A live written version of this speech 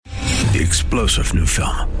The explosive new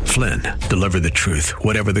film, Flynn, deliver the truth,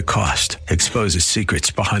 whatever the cost, exposes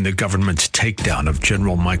secrets behind the government's takedown of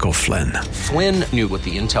General Michael Flynn. Flynn knew what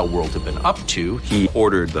the intel world had been up to. He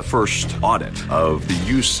ordered the first audit of the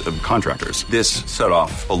use of contractors. This set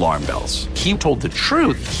off alarm bells. He told the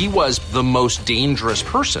truth. He was the most dangerous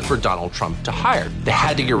person for Donald Trump to hire. They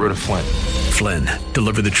had to get rid of Flynn. Flynn,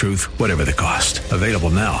 deliver the truth, whatever the cost. Available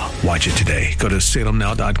now. Watch it today. Go to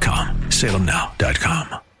salemnow.com.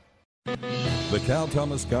 salemnow.com. The Cal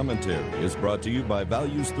Thomas Commentary is brought to you by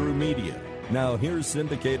Values Through Media. Now here's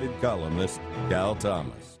syndicated columnist Cal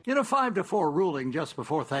Thomas. In a 5-4 ruling just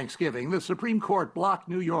before Thanksgiving, the Supreme Court blocked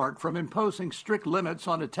New York from imposing strict limits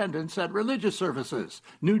on attendance at religious services.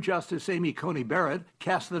 New Justice Amy Coney Barrett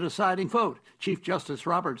cast the deciding vote. Chief Justice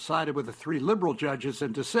Roberts sided with the 3 liberal judges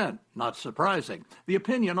in dissent. Not surprising. The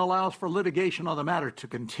opinion allows for litigation on the matter to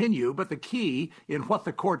continue, but the key in what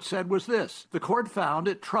the court said was this. The court found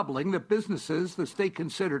it troubling that businesses the state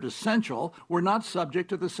considered essential were not subject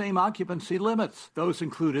to the same occupancy limits. Those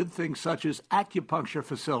included things such as acupuncture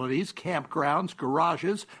facilities, campgrounds,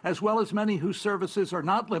 garages, as well as many whose services are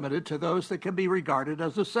not limited to those that can be regarded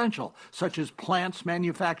as essential, such as plants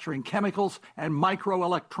manufacturing chemicals and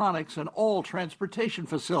microelectronics and all transportation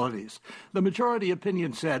facilities. The majority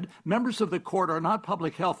opinion said, members of the court are not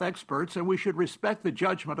public health experts, and we should respect the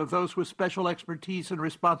judgment of those with special expertise and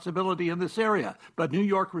responsibility in this area. But New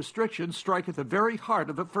York restrictions strike at the very heart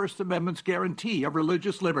of the First Amendment's guarantee of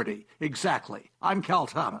religious liberty. Exactly. I'm Cal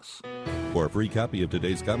Thomas. For a free copy of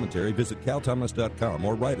today's commentary, visit calthomas.com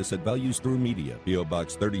or write us at Values Through Media, P.O.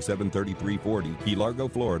 Box 373340, Key Largo,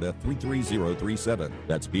 Florida 33037.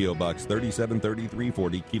 That's P.O. Box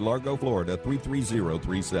 373340, Key Largo, Florida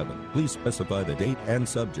 33037. Please specify the date and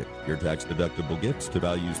subject. Your tax-deductible gifts to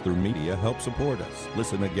Values Through Media help support us.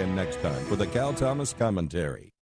 Listen again next time for the Cal Thomas Commentary.